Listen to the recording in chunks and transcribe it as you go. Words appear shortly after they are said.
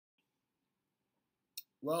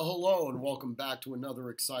Well, hello, and welcome back to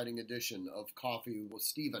another exciting edition of Coffee with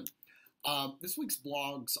Stephen. This week's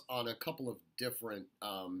blog's on a couple of different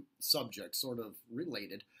subjects, sort of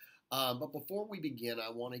related. But before we begin,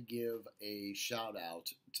 I want to give a shout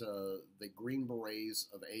out to the Green Berets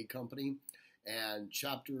of A Company and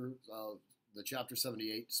the Chapter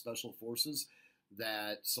 78 Special Forces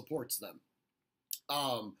that supports them.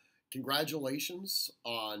 Congratulations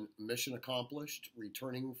on mission accomplished,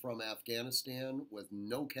 returning from Afghanistan with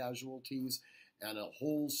no casualties and a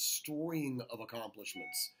whole string of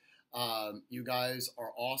accomplishments. You guys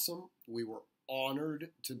are awesome. We were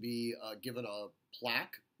honored to be given a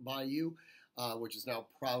plaque by you, which is now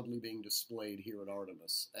proudly being displayed here at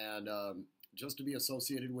Artemis. And just to be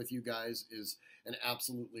associated with you guys is an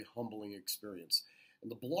absolutely humbling experience. And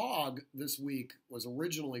the blog this week was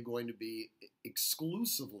originally going to be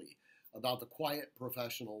exclusively about the quiet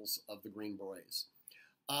professionals of the Green Berets.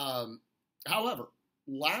 However,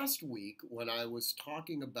 last week when I was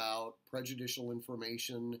talking about prejudicial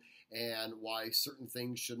information and why certain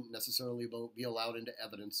things shouldn't necessarily be allowed into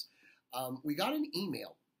evidence, we got an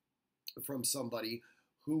email from somebody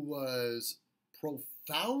who was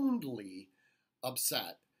profoundly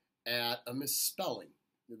upset at a misspelling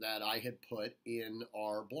that I had put in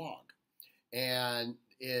our blog. And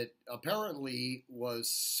it apparently was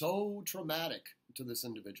so traumatic to this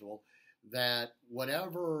individual that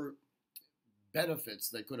whatever benefits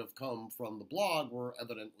that could have come from the blog were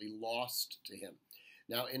evidently lost to him.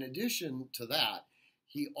 Now, in addition to that,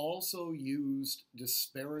 he also used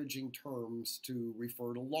disparaging terms to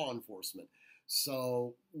refer to law enforcement.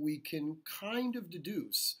 So we can kind of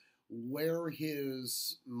deduce where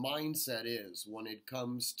his mindset is when it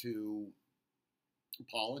comes to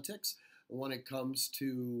politics, when it comes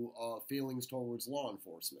to feelings towards law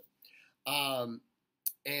enforcement. And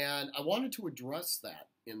I wanted to address that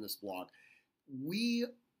in this blog. We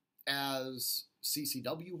as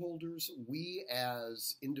CCW holders, we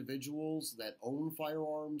as individuals that own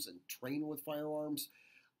firearms and train with firearms,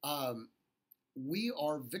 we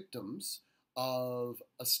are victims of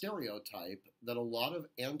a stereotype that a lot of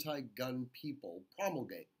anti-gun people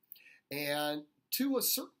promulgate. And to a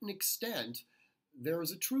certain extent, there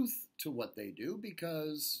is a truth to what they do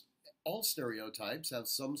because all stereotypes have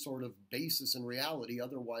some sort of basis in reality,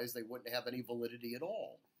 otherwise they wouldn't have any validity at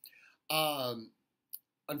all.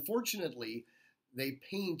 Unfortunately, they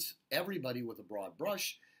paint everybody with a broad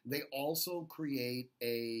brush. They also create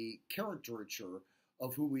a caricature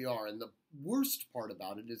of who we are. And the worst part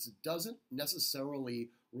about it is it doesn't necessarily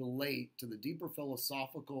relate to the deeper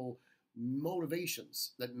philosophical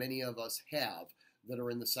motivations that many of us have that are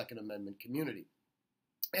in the Second Amendment community.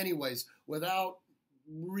 Anyways, without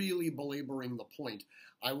really belaboring the point,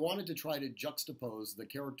 I wanted to try to juxtapose the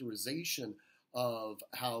characterization of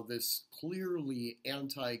how this clearly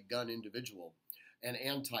anti-gun individual and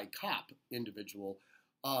anti-cop individual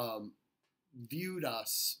viewed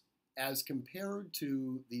us as compared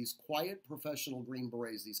to these quiet professional Green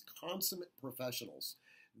Berets, these consummate professionals,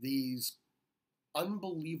 these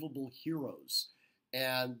unbelievable heroes,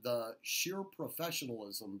 and the sheer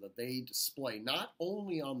professionalism that they display, not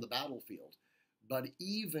only on the battlefield, but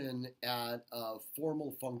even at a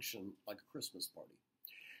formal function like a Christmas party.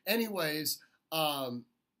 Anyways,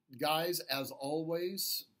 guys, as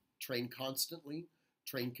always, train constantly,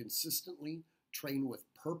 train consistently, train with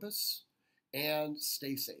purpose, and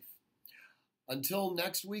stay safe. Until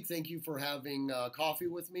next week, thank you for having coffee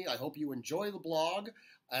with me. I hope you enjoy the blog.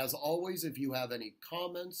 As always, if you have any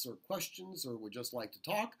comments or questions or would just like to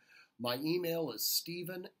talk, my email is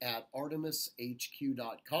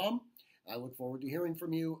stephen@artemishq.com. I look forward to hearing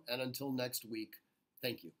from you, and until next week,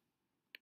 thank you.